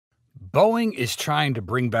Boeing is trying to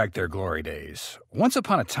bring back their glory days. Once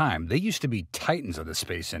upon a time, they used to be titans of the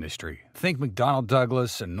space industry. Think McDonnell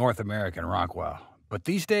Douglas and North American Rockwell. But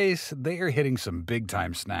these days, they are hitting some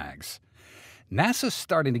big-time snags. NASA's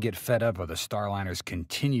starting to get fed up with the Starliner's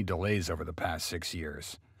continued delays over the past 6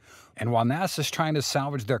 years. And while NASA's trying to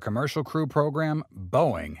salvage their commercial crew program,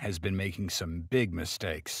 Boeing has been making some big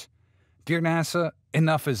mistakes. Dear NASA,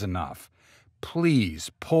 enough is enough.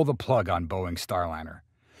 Please pull the plug on Boeing Starliner.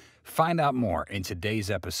 Find out more in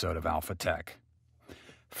today's episode of Alpha Tech.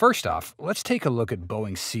 First off, let's take a look at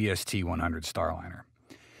Boeing's CST-100 Starliner.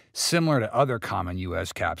 Similar to other common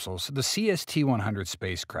U.S. capsules, the CST-100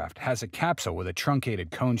 spacecraft has a capsule with a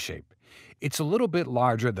truncated cone shape. It's a little bit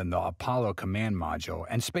larger than the Apollo command module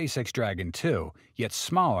and SpaceX Dragon 2, yet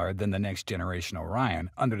smaller than the next-generation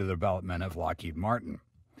Orion under the development of Lockheed Martin.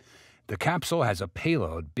 The capsule has a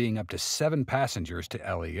payload being up to 7 passengers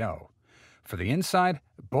to LEO. For the inside,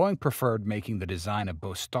 Boeing preferred making the design of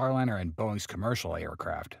both Starliner and Boeing's commercial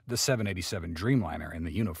aircraft, the 787 Dreamliner, in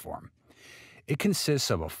the uniform. It consists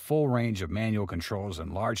of a full range of manual controls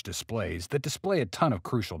and large displays that display a ton of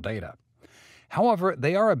crucial data. However,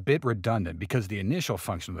 they are a bit redundant because the initial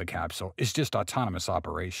function of the capsule is just autonomous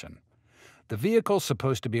operation. The vehicle is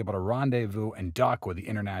supposed to be able to rendezvous and dock with the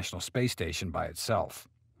International Space Station by itself.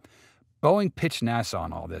 Boeing pitched NASA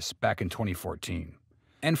on all this back in 2014.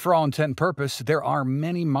 And for all intent and purpose, there are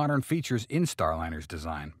many modern features in Starliner's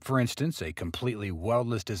design. For instance, a completely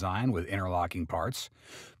weldless design with interlocking parts,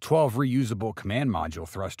 12 reusable command module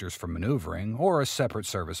thrusters for maneuvering, or a separate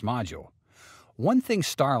service module. One thing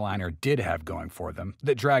Starliner did have going for them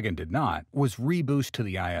that Dragon did not was reboost to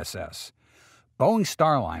the ISS. Boeing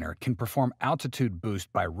Starliner can perform altitude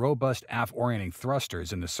boost by robust aft-orienting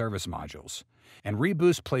thrusters in the service modules. And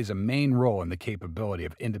reboost plays a main role in the capability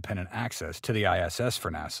of independent access to the ISS for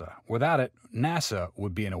NASA. Without it, NASA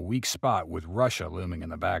would be in a weak spot with Russia looming in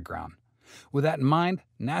the background. With that in mind,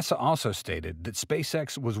 NASA also stated that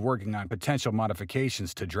SpaceX was working on potential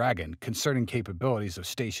modifications to Dragon concerning capabilities of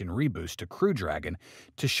station reboost to Crew Dragon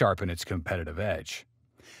to sharpen its competitive edge.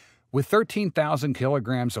 With 13,000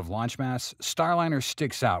 kilograms of launch mass, Starliner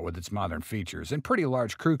sticks out with its modern features and pretty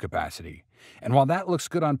large crew capacity. And while that looks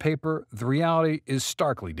good on paper, the reality is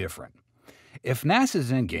starkly different. If NASA's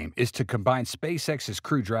endgame is to combine SpaceX's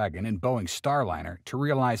Crew Dragon and Boeing's Starliner to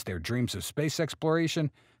realize their dreams of space exploration,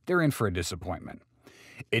 they're in for a disappointment.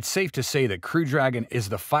 It's safe to say that Crew Dragon is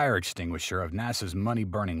the fire extinguisher of NASA's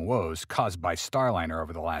money-burning woes caused by Starliner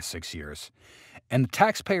over the last 6 years. And the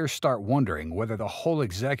taxpayers start wondering whether the whole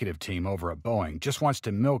executive team over at Boeing just wants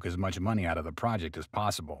to milk as much money out of the project as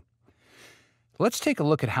possible. Let's take a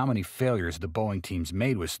look at how many failures the Boeing teams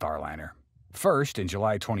made with Starliner. First, in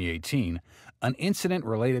July 2018, an incident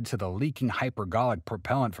related to the leaking hypergolic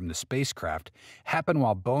propellant from the spacecraft happened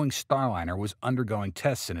while Boeing Starliner was undergoing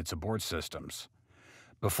tests in its abort systems.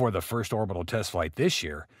 Before the first orbital test flight this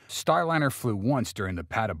year, Starliner flew once during the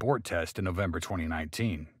pad abort test in November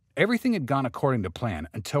 2019. Everything had gone according to plan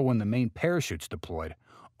until when the main parachutes deployed,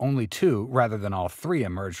 only 2 rather than all 3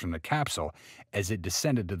 emerged from the capsule as it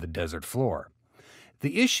descended to the desert floor.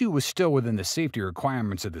 The issue was still within the safety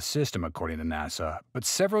requirements of the system, according to NASA, but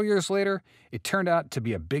several years later, it turned out to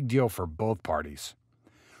be a big deal for both parties.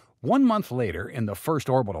 1 month later, in the first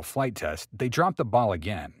orbital flight test, they dropped the ball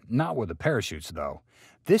again, not with the parachutes though.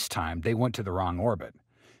 This time, they went to the wrong orbit.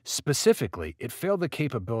 Specifically, it failed the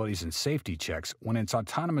capabilities and safety checks when its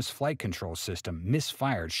autonomous flight control system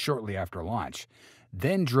misfired shortly after launch,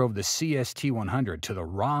 then drove the CST-100 to the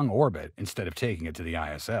wrong orbit instead of taking it to the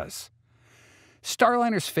ISS.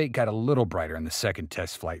 Starliner's fate got a little brighter in the second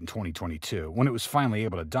test flight in 2022 when it was finally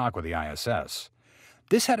able to dock with the ISS.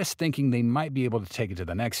 This had us thinking they might be able to take it to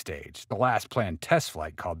the next stage, the last planned test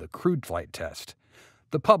flight called the crewed flight test.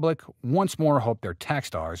 The public once more hoped their tax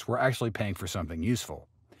dollars were actually paying for something useful.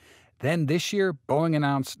 Then this year, Boeing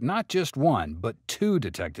announced not just 1, but 2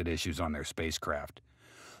 detected issues on their spacecraft.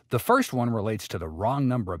 The first one relates to the wrong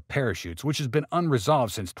number of parachutes, which has been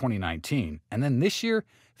unresolved since 2019, and then this year,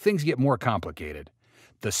 things get more complicated.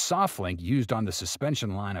 The soft link used on the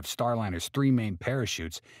suspension line of Starliner's 3 main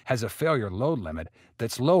parachutes has a failure load limit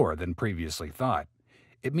that's lower than previously thought.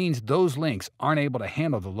 It means those links aren't able to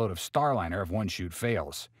handle the load of Starliner if one chute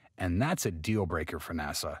fails, and that's a deal breaker for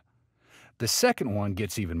NASA. The second one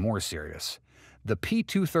gets even more serious. The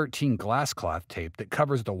P213 glass cloth tape that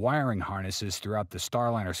covers the wiring harnesses throughout the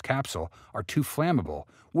Starliner's capsule are too flammable,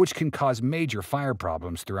 which can cause major fire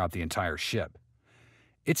problems throughout the entire ship.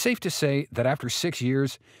 It's safe to say that after 6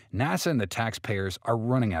 years, NASA and the taxpayers are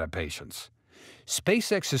running out of patience.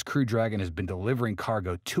 SpaceX's Crew Dragon has been delivering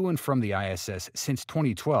cargo to and from the ISS since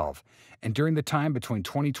 2012, and during the time between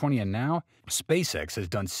 2020 and now, SpaceX has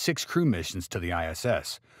done 6 crew missions to the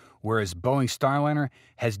ISS, whereas Boeing Starliner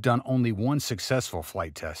has done only 1 successful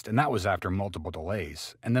flight test, and that was after multiple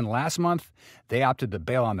delays. And then last month, they opted to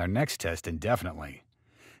bail on their next test indefinitely.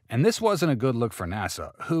 And this wasn't a good look for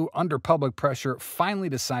NASA, who, under public pressure, finally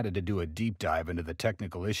decided to do a deep dive into the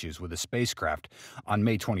technical issues with the spacecraft on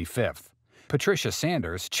May 25th. Patricia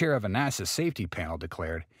Sanders, chair of a NASA safety panel,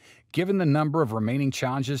 declared, "Given the number of remaining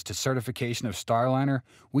challenges to certification of Starliner,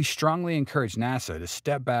 we strongly encourage NASA to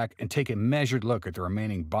step back and take a measured look at the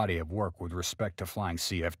remaining body of work with respect to flying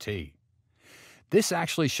CFT." This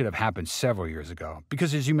actually should have happened several years ago,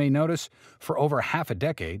 because as you may notice, for over half a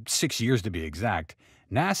decade, 6 years to be exact,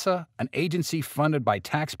 NASA, an agency funded by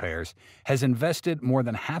taxpayers, has invested more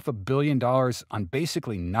than $500 million on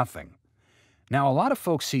basically nothing. Now, a lot of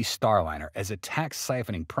folks see Starliner as a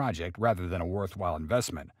tax-siphoning project rather than a worthwhile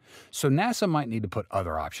investment, so NASA might need to put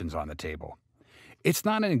other options on the table. It's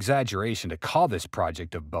not an exaggeration to call this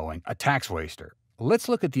project of Boeing a tax waster. Let's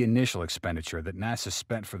look at the initial expenditure that NASA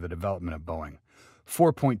spent for the development of Boeing.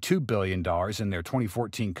 $4.2 billion in their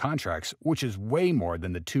 2014 contracts, which is way more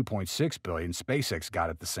than the $2.6 billion SpaceX got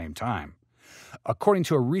at the same time. According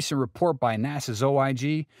to a recent report by NASA's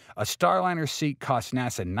OIG, a Starliner seat cost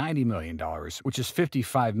NASA $90 million, which is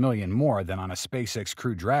 $55 million more than on a SpaceX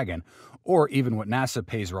Crew Dragon, or even what NASA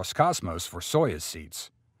pays Roscosmos for Soyuz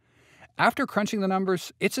seats. After crunching the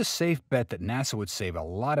numbers, it's a safe bet that NASA would save a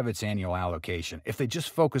lot of its annual allocation if they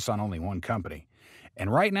just focus on only one company.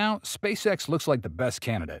 And right now, SpaceX looks like the best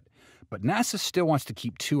candidate, but NASA still wants to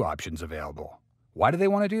keep 2 options available. Why do they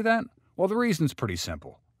want to do that? Well, the reason's pretty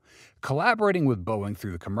simple. Collaborating with Boeing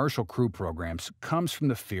through the commercial crew programs comes from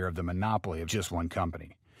the fear of the monopoly of just one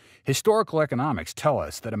company. Historical economics tell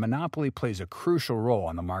us that a monopoly plays a crucial role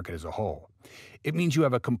on the market as a whole. It means you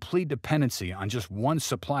have a complete dependency on just one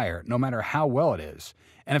supplier, no matter how well it is.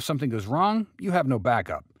 And if something goes wrong, you have no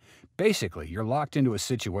backup. Basically, you're locked into a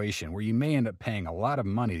situation where you may end up paying a lot of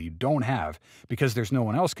money that you don't have because there's no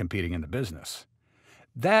one else competing in the business.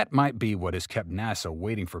 That might be what has kept NASA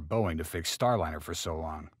waiting for Boeing to fix Starliner for so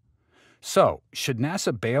long. So, should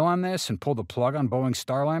NASA bail on this and pull the plug on Boeing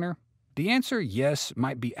Starliner? The answer, yes,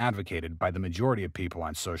 might be advocated by the majority of people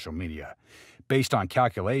on social media, based on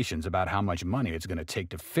calculations about how much money it's going to take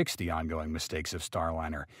to fix the ongoing mistakes of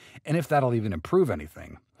Starliner, and if that'll even improve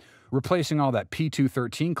anything. Replacing all that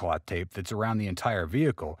P213 cloth tape that's around the entire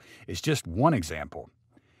vehicle is just one example.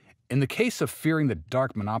 In the case of fearing the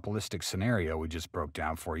dark monopolistic scenario we just broke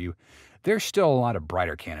down for you, there's still a lot of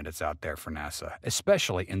brighter candidates out there for NASA,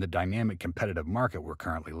 especially in the dynamic competitive market we're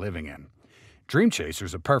currently living in. Dream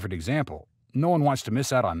Chaser's a perfect example. No one wants to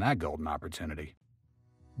miss out on that golden opportunity.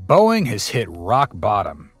 Boeing has hit rock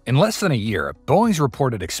bottom. In less than a year, Boeing's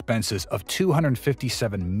reported expenses of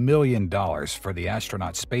 $257 million for the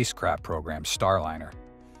astronaut spacecraft program Starliner.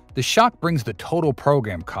 The shock brings the total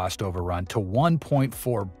program cost overrun to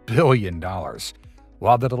 $1.4 billion,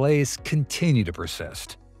 while the delays continue to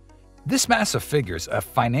persist. This massive figure is a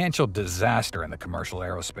financial disaster in the commercial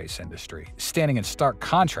aerospace industry, standing in stark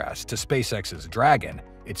contrast to SpaceX's Dragon,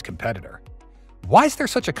 its competitor. Why is there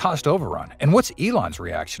such a cost overrun, and what's Elon's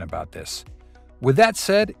reaction about this? With that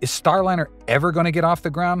said, is Starliner ever going to get off the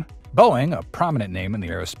ground? Boeing, a prominent name in the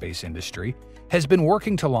aerospace industry, has been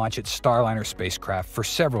working to launch its Starliner spacecraft for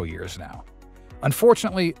several years now.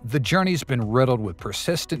 Unfortunately, the journey's been riddled with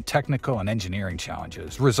persistent technical and engineering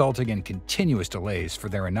challenges, resulting in continuous delays for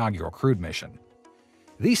their inaugural crewed mission.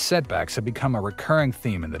 These setbacks have become a recurring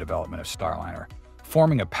theme in the development of Starliner,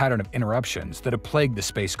 forming a pattern of interruptions that have plagued the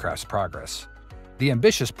spacecraft's progress. The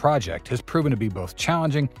ambitious project has proven to be both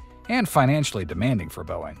challenging and financially demanding for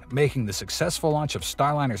Boeing, making the successful launch of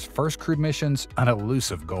Starliner's first crewed missions an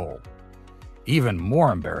elusive goal. Even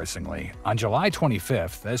more embarrassingly, on July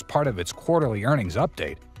 25th, as part of its quarterly earnings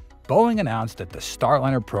update, Boeing announced that the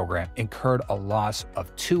Starliner program incurred a loss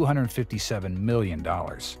of $257 million.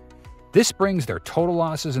 This brings their total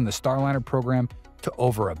losses in the Starliner program to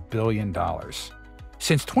over $1 billion.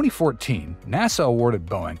 Since 2014, NASA awarded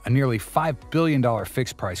Boeing a nearly $5 billion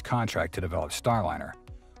fixed-price contract to develop Starliner,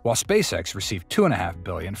 while SpaceX received $2.5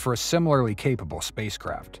 billion for a similarly capable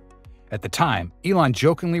spacecraft. At the time, Elon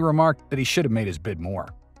jokingly remarked that he should have made his bid more.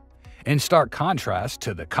 In stark contrast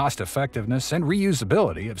to the cost-effectiveness and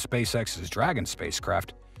reusability of SpaceX's Dragon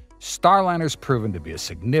spacecraft, Starliner's proven to be a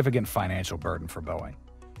significant financial burden for Boeing.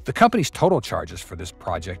 The company's total charges for this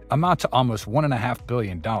project amount to almost $1.5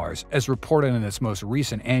 billion, as reported in its most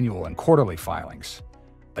recent annual and quarterly filings.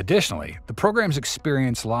 Additionally, the program's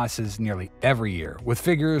experienced losses nearly every year, with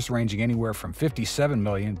figures ranging anywhere from $57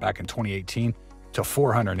 million back in 2018 to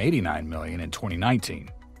 $489 million in 2019.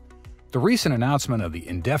 The recent announcement of the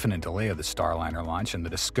indefinite delay of the Starliner launch and the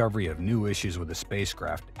discovery of new issues with the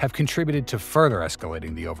spacecraft have contributed to further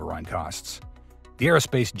escalating the overrun costs. The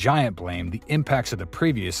aerospace giant blamed the impacts of the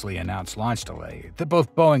previously announced launch delay that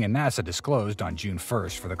both Boeing and NASA disclosed on June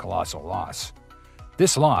 1st for the colossal loss.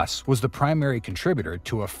 This loss was the primary contributor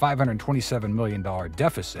to a $527 million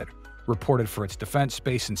deficit reported for its Defense,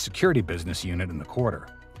 Space, and Security business unit in the quarter.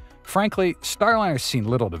 Frankly, Starliner's seen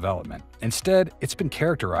little development. Instead, it's been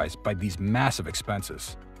characterized by these massive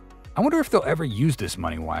expenses. I wonder if they'll ever use this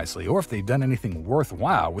money wisely, or if they've done anything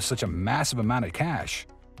worthwhile with such a massive amount of cash.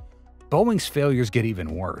 Boeing's failures get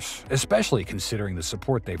even worse, especially considering the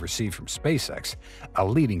support they've received from SpaceX, a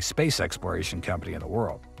leading space exploration company in the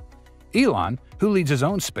world. Elon, who leads his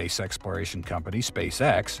own space exploration company,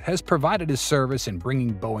 SpaceX, has provided his service in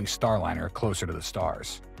bringing Boeing Starliner closer to the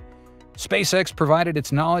stars. SpaceX provided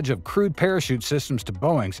its knowledge of crewed parachute systems to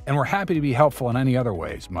Boeing's, and we're happy to be helpful in any other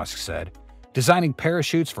ways, Musk said. Designing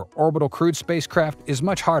parachutes for orbital crewed spacecraft is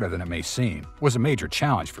much harder than it may seem, was a major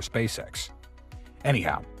challenge for SpaceX.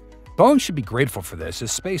 Anyhow, Boeing should be grateful for this,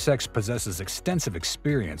 as SpaceX possesses extensive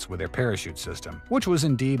experience with their parachute system, which was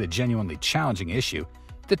indeed a genuinely challenging issue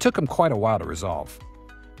that took them quite a while to resolve.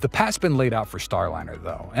 The path's been laid out for Starliner,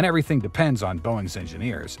 though, and everything depends on Boeing's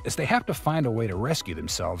engineers, as they have to find a way to rescue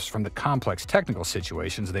themselves from the complex technical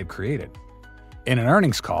situations they've created. In an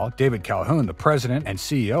earnings call, David Calhoun, the president and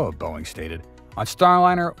CEO of Boeing, stated, "On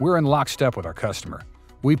Starliner, we're in lockstep with our customer.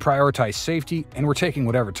 We prioritize safety, and we're taking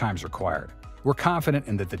whatever time's required. We're confident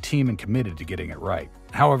in that the team and committed to getting it right."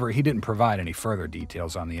 However, he didn't provide any further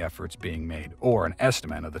details on the efforts being made or an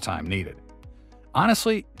estimate of the time needed.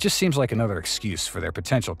 Honestly, it just seems like another excuse for their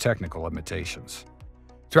potential technical limitations.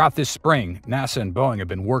 Throughout this spring, NASA and Boeing have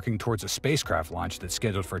been working towards a spacecraft launch that's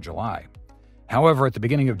scheduled for July. However, at the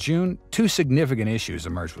beginning of June, two significant issues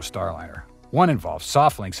emerged with Starliner. One involved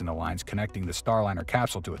soft links in the lines connecting the Starliner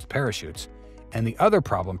capsule to its parachutes, and the other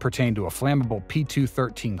problem pertained to a flammable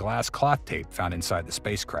P213 glass cloth tape found inside the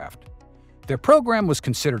spacecraft. Their program was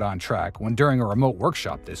considered on track when, during a remote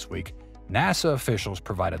workshop this week, NASA officials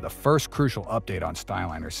provided the first crucial update on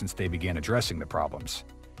Starliner since they began addressing the problems.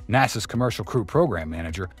 NASA's Commercial Crew Program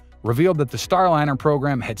Manager revealed that the Starliner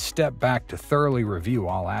program had stepped back to thoroughly review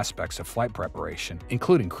all aspects of flight preparation,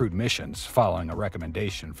 including crewed missions, following a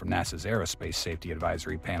recommendation from NASA's Aerospace Safety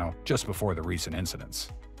Advisory Panel just before the recent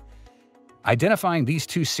incidents. Identifying these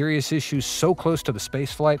two serious issues so close to the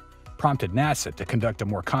spaceflight prompted NASA to conduct a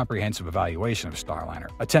more comprehensive evaluation of Starliner,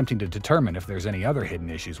 attempting to determine if there's any other hidden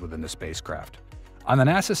issues within the spacecraft. On the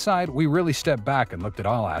NASA side, we really stepped back and looked at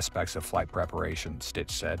all aspects of flight preparation, Stitch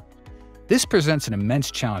said. This presents an immense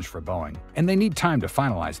challenge for Boeing, and they need time to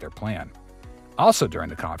finalize their plan. Also during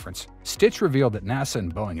the conference, Stitch revealed that NASA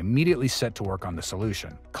and Boeing immediately set to work on the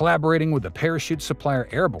solution. Collaborating with the parachute supplier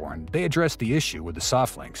Airborne, they addressed the issue with the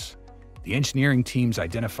soft links. The engineering teams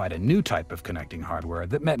identified a new type of connecting hardware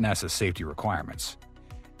that met NASA's safety requirements.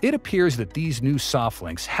 It appears that these new soft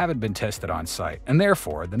links haven't been tested on site, and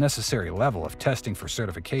therefore the necessary level of testing for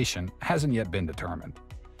certification hasn't yet been determined.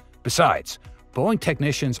 Besides, Boeing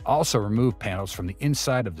technicians also removed panels from the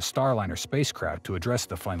inside of the Starliner spacecraft to address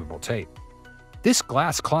the flammable tape. This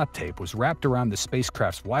glass cloth tape was wrapped around the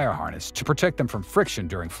spacecraft's wire harness to protect them from friction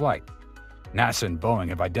during flight. NASA and Boeing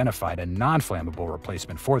have identified a non-flammable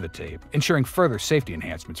replacement for the tape, ensuring further safety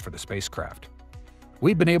enhancements for the spacecraft.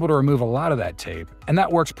 "We've been able to remove a lot of that tape, and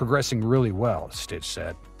that work's progressing really well," Stitch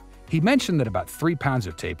said. He mentioned that about 3 pounds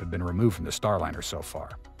of tape have been removed from the Starliner so far.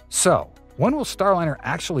 So, when will Starliner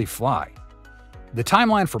actually fly? The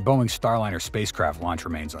timeline for Boeing's Starliner spacecraft launch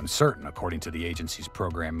remains uncertain, according to the agency's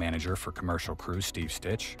program manager for Commercial Crew, Steve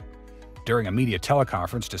Stitch. During a media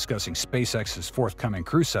teleconference discussing SpaceX's forthcoming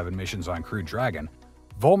Crew 7 missions on Crew Dragon,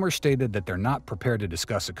 Vollmer stated that they're not prepared to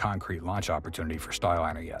discuss a concrete launch opportunity for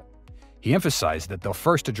Starliner yet. He emphasized that they'll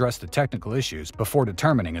first address the technical issues before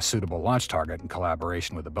determining a suitable launch target in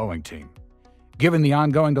collaboration with the Boeing team. Given the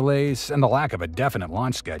ongoing delays and the lack of a definite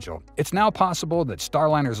launch schedule, it's now possible that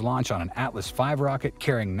Starliner's launch on an Atlas V rocket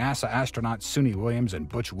carrying NASA astronauts Suni Williams and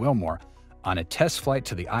Butch Wilmore on a test flight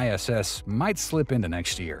to the ISS might slip into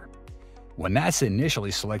next year. When NASA initially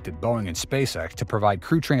selected Boeing and SpaceX to provide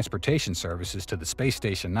crew transportation services to the space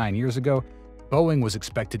station 9 years ago, Boeing was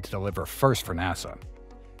expected to deliver first for NASA.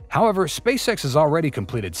 However, SpaceX has already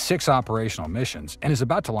completed 6 operational missions and is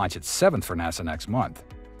about to launch its 7th for NASA next month.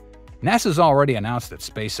 NASA's already announced that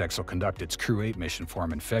SpaceX will conduct its Crew 8 mission for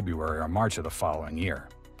them in February or March of the following year.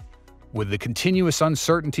 With the continuous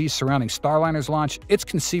uncertainty surrounding Starliner's launch, it's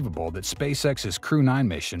conceivable that SpaceX's Crew 9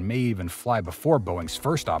 mission may even fly before Boeing's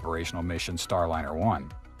first operational mission, Starliner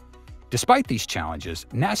 1. Despite these challenges,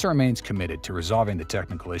 NASA remains committed to resolving the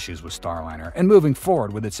technical issues with Starliner and moving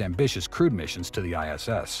forward with its ambitious crewed missions to the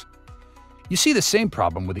ISS. You see the same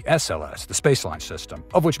problem with the SLS, the Space Launch System,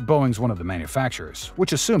 of which Boeing's one of the manufacturers,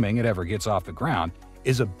 which, assuming it ever gets off the ground,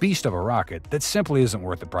 is a beast of a rocket that simply isn't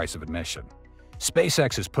worth the price of admission.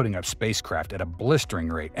 SpaceX is putting up spacecraft at a blistering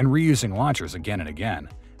rate and reusing launchers again and again.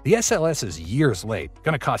 The SLS is years late,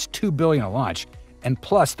 going to cost $2 billion a launch, and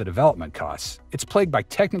plus the development costs. It's plagued by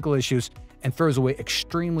technical issues and throws away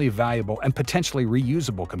extremely valuable and potentially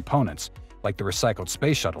reusable components, like the recycled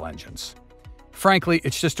space shuttle engines. Frankly,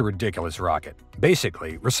 it's just a ridiculous rocket.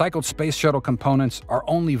 Basically, recycled space shuttle components are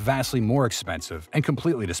only vastly more expensive and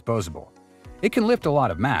completely disposable. It can lift a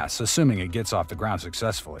lot of mass, assuming it gets off the ground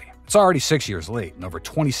successfully. It's already 6 years late, and over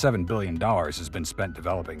 $27 billion has been spent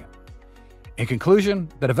developing it. In conclusion,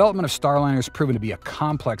 the development of Starliner has proven to be a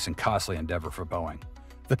complex and costly endeavor for Boeing.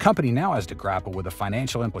 The company now has to grapple with the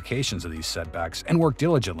financial implications of these setbacks and work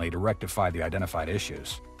diligently to rectify the identified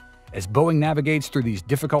issues. As Boeing navigates through these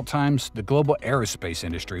difficult times, the global aerospace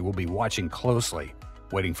industry will be watching closely,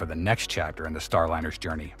 waiting for the next chapter in the Starliner's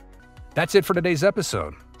journey. That's it for today's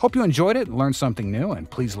episode. Hope you enjoyed it and learned something new, and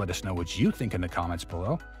please let us know what you think in the comments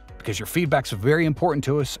below, because your feedback's very important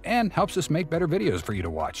to us and helps us make better videos for you to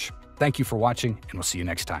watch. Thank you for watching, and we'll see you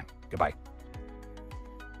next time. Goodbye.